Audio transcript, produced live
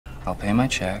I'll pay my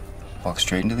check, walk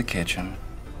straight into the kitchen,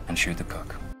 and shoot the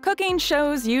cook. Cooking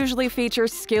shows usually feature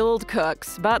skilled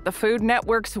cooks, but the Food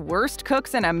Network's Worst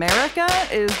Cooks in America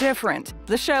is different.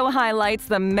 The show highlights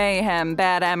the mayhem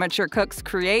bad amateur cooks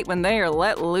create when they are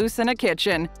let loose in a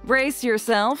kitchen. Brace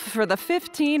yourself for the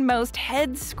 15 most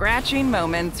head-scratching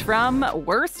moments from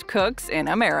Worst Cooks in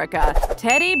America.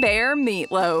 Teddy Bear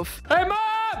Meatloaf. Hey,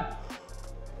 Mom!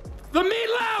 The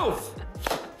meatloaf!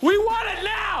 We want it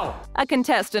now! A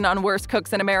contestant on Worst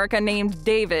Cooks in America named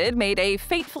David made a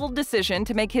fateful decision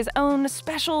to make his own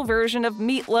special version of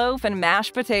meatloaf and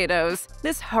mashed potatoes.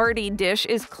 This hearty dish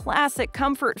is classic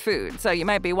comfort food, so you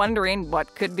might be wondering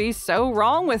what could be so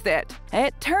wrong with it.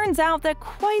 It turns out that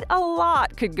quite a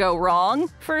lot could go wrong.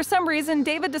 For some reason,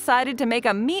 David decided to make a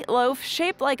meatloaf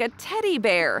shaped like a teddy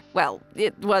bear. Well,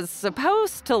 it was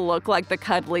supposed to look like the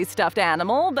cuddly stuffed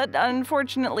animal, but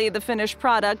unfortunately the finished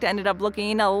product ended up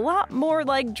looking a lot more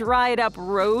like dried-up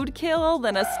roadkill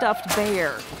than a stuffed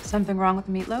bear. Something wrong with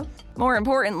the meatloaf? More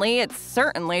importantly, it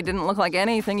certainly didn't look like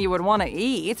anything you would want to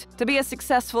eat. To be a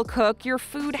successful cook, your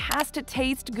food has to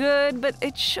taste good, but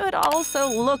it should also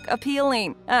look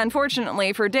appealing.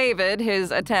 Unfortunately for David, his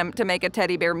attempt to make a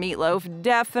teddy bear meatloaf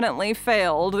definitely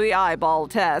failed the eyeball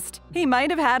test. He might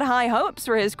have had high hopes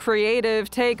for his creative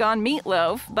take on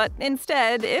meatloaf, but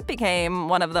instead it became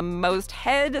one of the most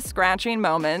head-scratching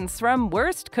moments from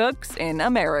Worst Cooks in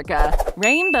America.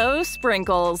 Rainbow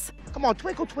sprinkles. Come on,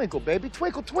 twinkle, twinkle, baby,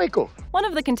 twinkle, twinkle. One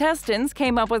of the contestants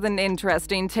came up with an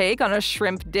interesting take on a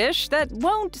shrimp dish that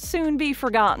won't soon be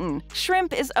forgotten.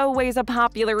 Shrimp is always a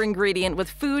popular ingredient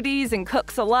with foodies and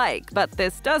cooks alike, but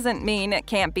this doesn't mean it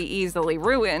can't be easily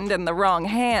ruined in the wrong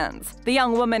hands. The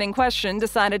young woman in question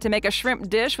decided to make a shrimp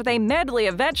dish with a medley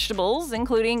of vegetables,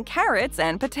 including carrots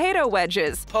and potato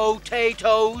wedges.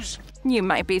 Potatoes. You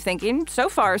might be thinking, so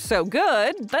far so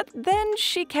good, but then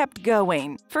she kept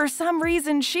going. For some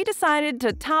reason, she decided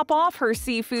to top off her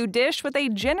seafood dish with a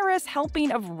generous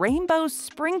helping of rainbow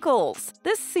sprinkles.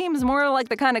 This seems more like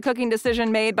the kind of cooking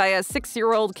decision made by a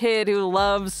 6-year-old kid who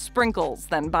loves sprinkles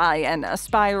than by an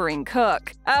aspiring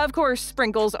cook. Of course,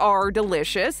 sprinkles are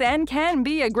delicious and can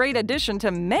be a great addition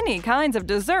to many kinds of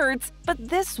desserts, but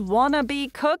this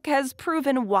wannabe cook has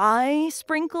proven why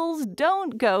sprinkles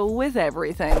don't go with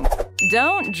everything.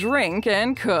 Don't drink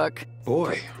and cook.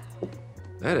 Boy,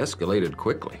 that escalated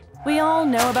quickly. We all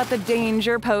know about the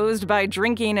danger posed by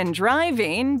drinking and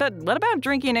driving, but what about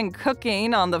drinking and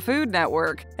cooking on the Food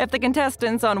Network? If the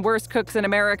contestants on Worst Cooks in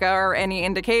America are any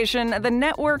indication, the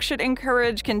network should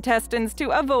encourage contestants to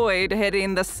avoid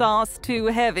hitting the sauce too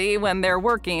heavy when they're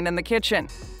working in the kitchen.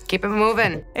 Keep it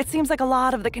moving. It seems like a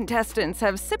lot of the contestants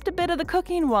have sipped a bit of the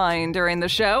cooking wine during the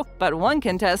show, but one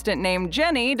contestant named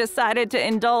Jenny decided to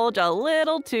indulge a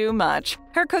little too much.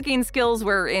 Her cooking skills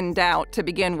were in doubt to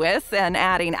begin with, and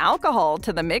adding alcohol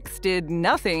to the mix did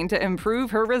nothing to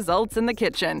improve her results in the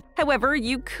kitchen. However,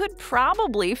 you could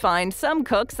probably find some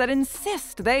cooks that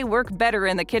insist they work better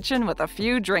in the kitchen with a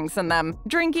few drinks in them.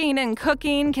 Drinking and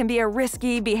cooking can be a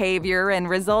risky behavior and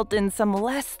result in some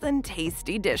less than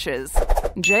tasty dishes.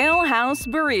 Jailhouse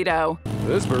burrito.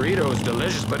 This burrito is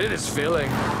delicious, but it is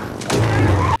filling.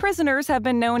 Prisoners have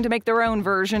been known to make their own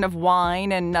version of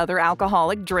wine and other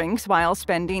alcoholic drinks while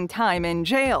spending time in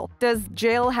jail. Does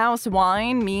jailhouse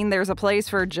wine mean there's a place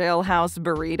for jailhouse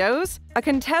burritos? A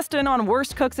contestant on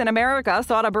Worst Cooks in America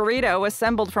thought a burrito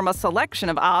assembled from a selection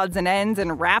of odds and ends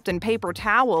and wrapped in paper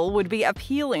towel would be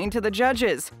appealing to the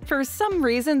judges. For some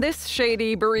reason, this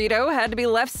shady burrito had to be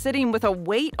left sitting with a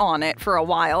weight on it for a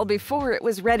while before it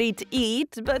was ready to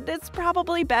eat, but it's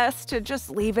probably best to just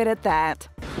leave it at that.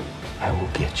 I will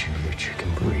get you your chicken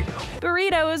burrito.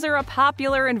 Burritos are a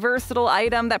popular and versatile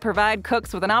item that provide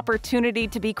cooks with an opportunity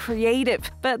to be creative,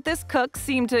 but this cook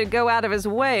seemed to go out of his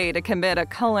way to commit a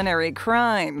culinary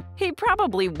crime. He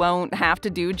probably won't have to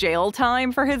do jail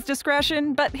time for his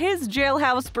discretion, but his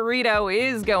jailhouse burrito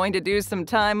is going to do some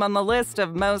time on the list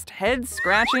of most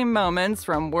head-scratching moments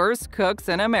from Worst Cooks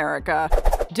in America.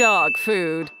 Dog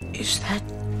food. Is that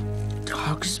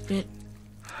dog spit?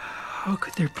 How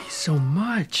could there be so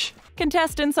much?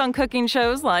 Contestants on cooking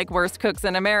shows like Worst Cooks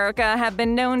in America have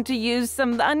been known to use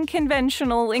some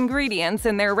unconventional ingredients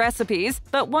in their recipes,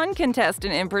 but one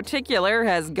contestant in particular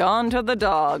has gone to the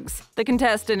dogs. The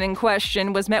contestant in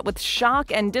question was met with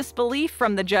shock and disbelief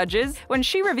from the judges when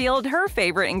she revealed her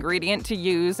favorite ingredient to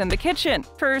use in the kitchen.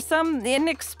 For some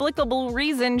inexplicable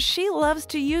reason, she loves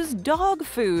to use dog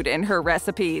food in her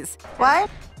recipes.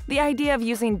 What? The idea of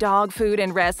using dog food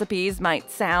in recipes might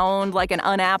sound like an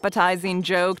unappetizing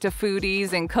joke to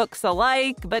foodies and cooks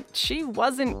alike, but she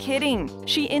wasn't kidding.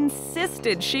 She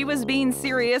insisted she was being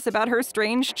serious about her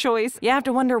strange choice. You have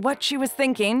to wonder what she was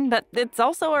thinking, but it's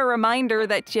also a reminder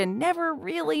that you never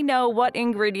really know what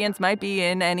ingredients might be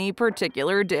in any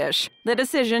particular dish. The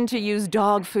decision to use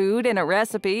dog food in a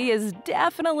recipe is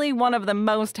definitely one of the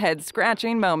most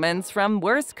head-scratching moments from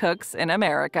Worst Cooks in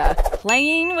America.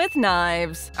 Playing with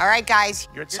knives. All right, guys.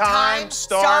 Your time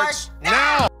starts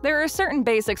now! There are certain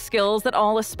basic skills that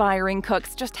all aspiring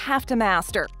cooks just have to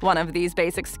master. One of these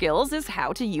basic skills is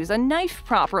how to use a knife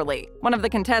properly. One of the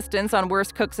contestants on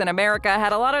Worst Cooks in America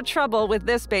had a lot of trouble with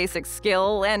this basic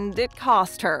skill, and it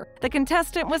cost her. The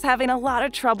contestant was having a lot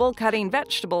of trouble cutting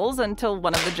vegetables until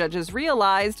one of the judges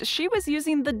realized she was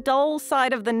using the dull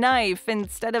side of the knife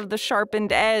instead of the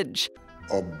sharpened edge.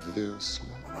 Obviously.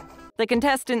 The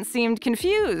contestant seemed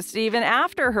confused even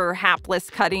after her hapless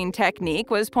cutting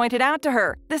technique was pointed out to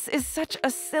her. This is such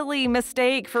a silly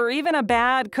mistake for even a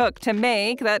bad cook to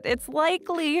make that it's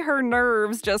likely her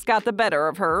nerves just got the better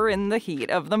of her in the heat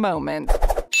of the moment.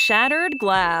 Shattered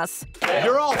glass.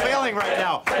 You're all failing right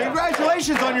now.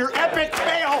 Congratulations on your epic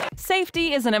fail!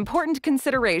 Safety is an important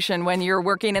consideration when you're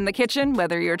working in the kitchen,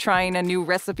 whether you're trying a new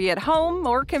recipe at home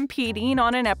or competing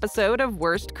on an episode of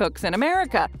Worst Cooks in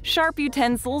America. Sharp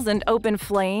utensils and open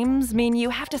flames mean you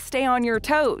have to stay on your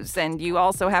toes, and you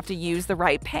also have to use the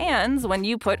right pans when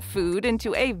you put food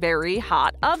into a very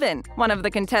hot oven. One of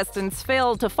the contestants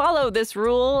failed to follow this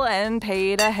rule and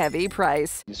paid a heavy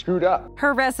price. You screwed up.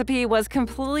 Her recipe was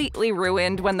completely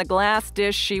ruined when the glass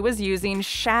dish she was using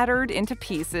shattered into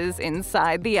pieces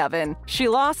inside the oven. She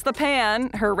lost the pan,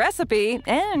 her recipe,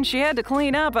 and she had to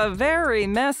clean up a very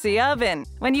messy oven.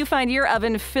 When you find your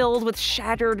oven filled with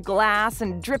shattered glass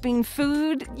and dripping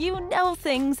food, you know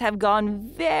things have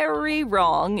gone very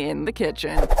wrong in the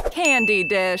kitchen. Candy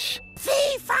dish.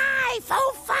 Fee, fi, fo,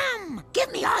 fum.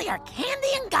 Give me all your candy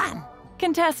and gum.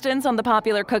 Contestants on the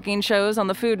popular cooking shows on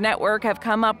the Food Network have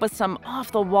come up with some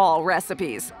off-the-wall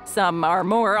recipes. Some are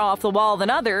more off-the-wall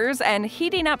than others, and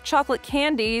heating up chocolate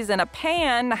candies in a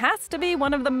pan has to be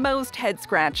one of the most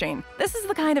head-scratching. This is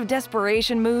the kind of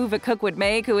desperation move a cook would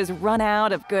make who has run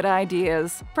out of good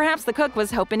ideas. Perhaps the cook was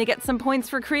hoping to get some points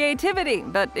for creativity,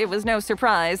 but it was no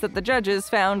surprise that the judges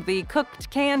found the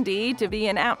cooked candy to be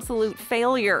an absolute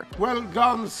failure. Well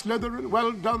done,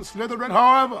 Slytherin,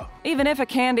 however. Even if a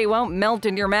candy won't melt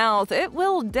in your mouth, it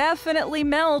will definitely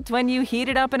melt when you heat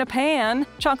it up in a pan.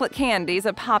 Chocolate candy is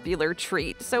a popular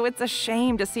treat, so it's a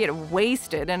shame to see it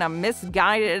wasted in a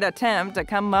misguided attempt to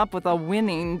come up with a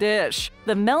winning dish.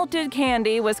 The melted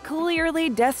candy was clearly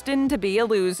destined to be a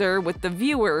loser with the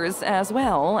viewers as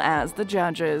well as the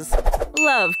judges.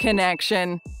 Love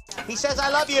connection. He says I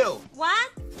love you.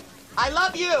 What? I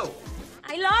love you.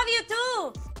 I love you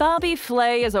too. Bobby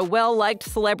Flay is a well-liked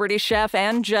celebrity chef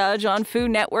and judge on Food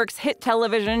Network's hit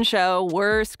television show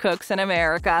Worst Cooks in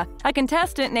America. A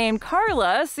contestant named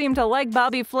Carla seemed to like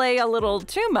Bobby Flay a little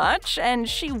too much, and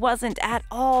she wasn't at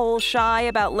all shy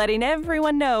about letting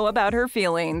everyone know about her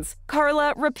feelings.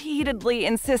 Carla repeatedly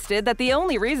insisted that the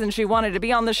only reason she wanted to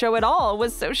be on the show at all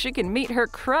was so she could meet her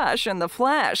crush in the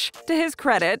flesh. To his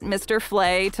credit, Mr.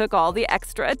 Flay took all the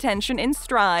extra attention in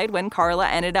stride when Carla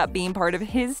ended up being part of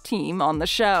his team on the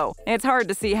show. It's hard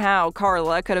to see how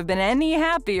Carla could have been any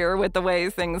happier with the way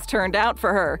things turned out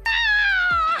for her.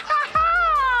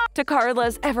 To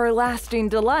Carla's everlasting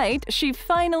delight, she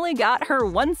finally got her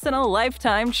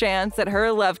once-in-a-lifetime chance at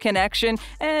her love connection,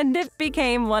 and it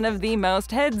became one of the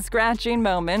most head-scratching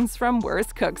moments from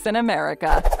Worst Cooks in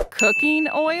America. Cooking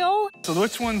oil? So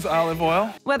which one's olive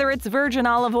oil? Whether it's virgin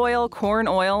olive oil, corn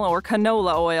oil, or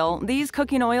canola oil, these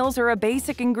cooking oils are a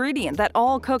basic ingredient that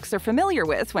all cooks are familiar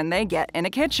with when they get in a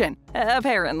kitchen.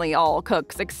 Apparently all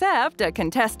cooks except a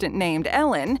contestant named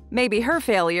Ellen. Maybe her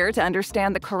failure to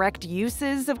understand the correct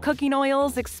uses of cooking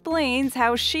oils explains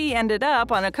how she ended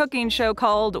up on a cooking show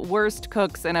called Worst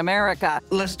Cooks in America.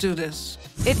 Let's do this.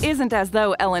 It isn't as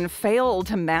though Ellen failed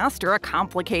to master a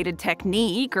complicated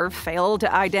technique or failed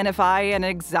to identify an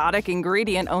exotic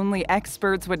ingredient only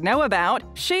experts would know about.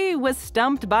 She was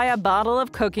stumped by a bottle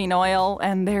of cooking oil,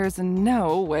 and there's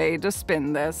no way to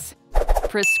spin this.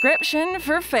 Prescription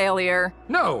for failure.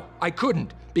 No, I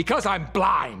couldn't, because I'm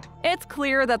blind. It's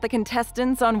clear that the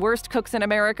contestants on Worst Cooks in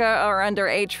America are under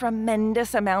a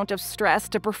tremendous amount of stress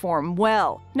to perform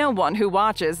well. No one who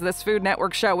watches this Food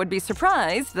Network show would be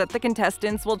surprised that the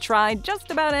contestants will try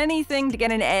just about anything to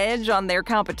get an edge on their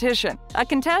competition. A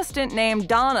contestant named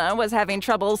Donna was having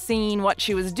trouble seeing what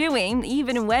she was doing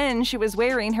even when she was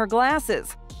wearing her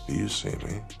glasses. Do you see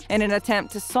me? In an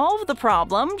attempt to solve the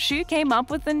problem, she came up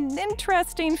with an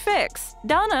interesting fix.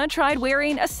 Donna tried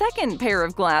wearing a second pair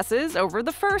of glasses over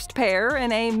the first pair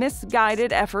in a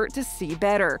misguided effort to see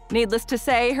better. Needless to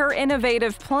say, her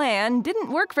innovative plan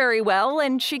didn't work very well,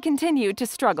 and she continued to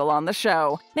struggle on the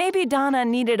show. Maybe Donna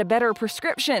needed a better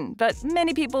prescription, but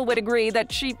many people would agree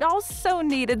that she also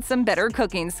needed some better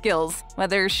cooking skills,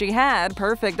 whether she had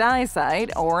perfect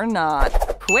eyesight or not.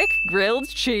 Quick grilled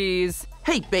cheese.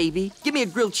 Hey, baby, give me a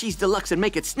grilled cheese deluxe and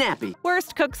make it snappy.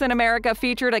 Worst Cooks in America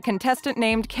featured a contestant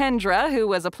named Kendra, who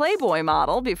was a Playboy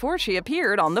model before she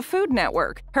appeared on the Food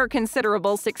Network. Her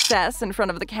considerable success in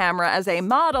front of the camera as a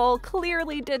model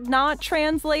clearly did not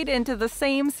translate into the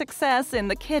same success in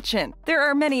the kitchen. There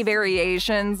are many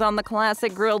variations on the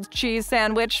classic grilled cheese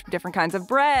sandwich, different kinds of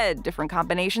bread, different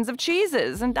combinations of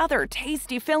cheeses, and other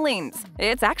tasty fillings.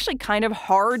 It's actually kind of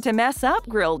hard to mess up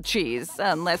grilled cheese,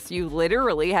 unless you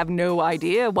literally have no idea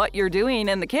what you're doing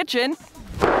in the kitchen.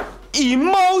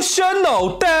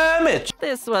 Emotional damage!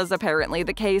 This was apparently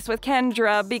the case with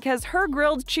Kendra because her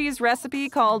grilled cheese recipe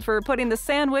called for putting the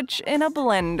sandwich in a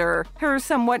blender. Her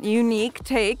somewhat unique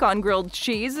take on grilled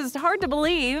cheese is hard to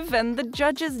believe, and the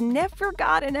judges never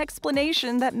got an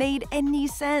explanation that made any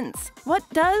sense. What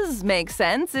does make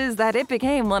sense is that it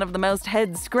became one of the most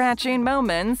head-scratching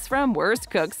moments from Worst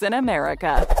Cooks in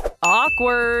America.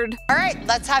 Awkward. All right,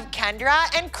 let's have Kendra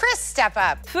and Chris step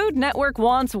up. Food Network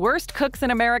wants Worst Cooks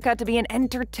in America to be an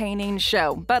entertaining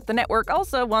show, but the network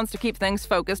also wants to keep things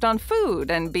focused on food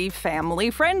and be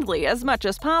family-friendly as much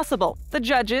as possible. The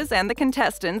judges and the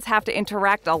contestants have to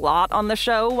interact a lot on the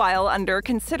show while under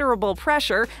considerable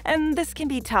pressure, and this can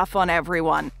be tough on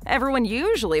everyone. Everyone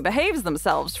usually behaves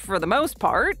themselves for the most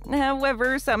part.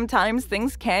 However, sometimes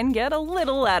things can get a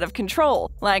little out of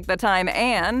control, like the time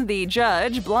Anne, the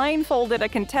judge, blindfolded a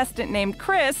contestant named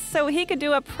Chris so he could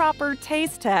do a proper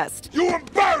taste test. You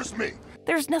embarrass me!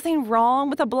 There's nothing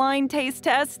wrong with a blind taste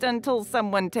test until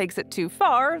someone takes it too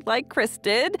far, like Chris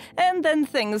did, and then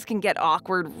things can get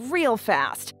awkward real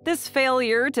fast. This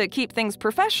failure to keep things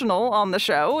professional on the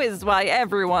show is why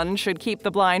everyone should keep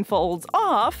the blindfolds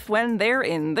off when they're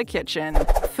in the kitchen.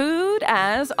 Food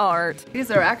as art. These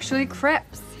are actually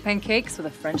crepes, pancakes with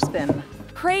a French spin.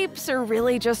 Crepes are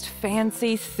really just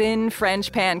fancy, thin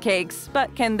French pancakes,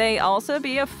 but can they also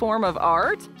be a form of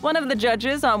art? One of the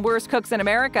judges on Worst Cooks in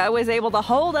America was able to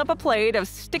hold up a plate of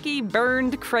sticky,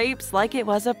 burned crepes like it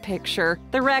was a picture.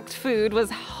 The wrecked food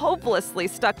was hopelessly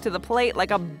stuck to the plate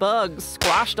like a bug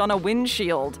squashed on a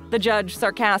windshield. The judge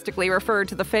sarcastically referred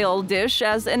to the failed dish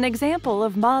as an example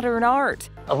of modern art.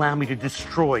 Allow me to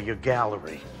destroy your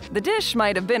gallery. The dish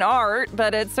might have been art,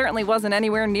 but it certainly wasn't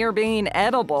anywhere near being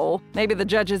edible. Maybe the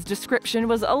judge's description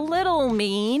was a little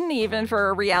mean, even for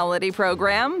a reality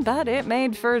program, but it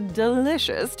made for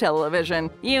delicious television.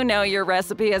 You know your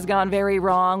recipe has gone very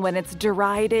wrong when it's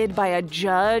derided by a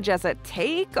judge as a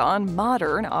take on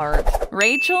modern art.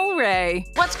 Rachel Ray.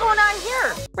 What's going on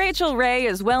here? Rachel Ray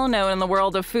is well known in the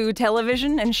world of food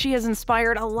television, and she has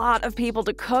inspired a lot of people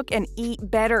to cook and eat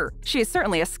better. She is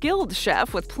certainly a skilled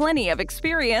chef with plenty of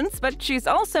experience, but she's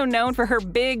also known for her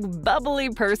big, bubbly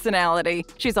personality.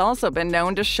 She's also been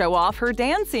known to show off her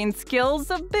dancing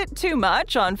skills a bit too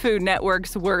much on Food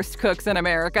Network's Worst Cooks in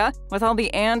America. With all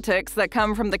the antics that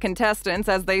come from the contestants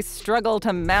as they struggle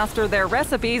to master their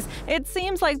recipes, it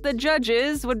seems like the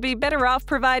judges would be better off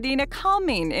providing a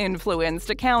calming influence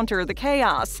to counter the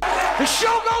chaos. The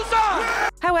show goes on!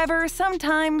 However,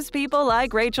 sometimes people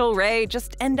like Rachel Ray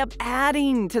just end up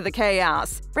adding to the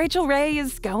chaos. Rachel Ray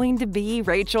is going to be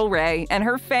Rachel Ray, and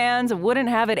her fans wouldn't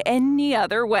have it any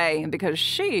other way because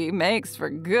she makes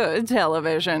for good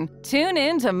television. Tune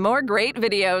in to more great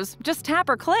videos. Just tap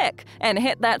or click and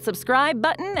hit that subscribe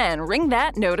button and ring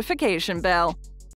that notification bell.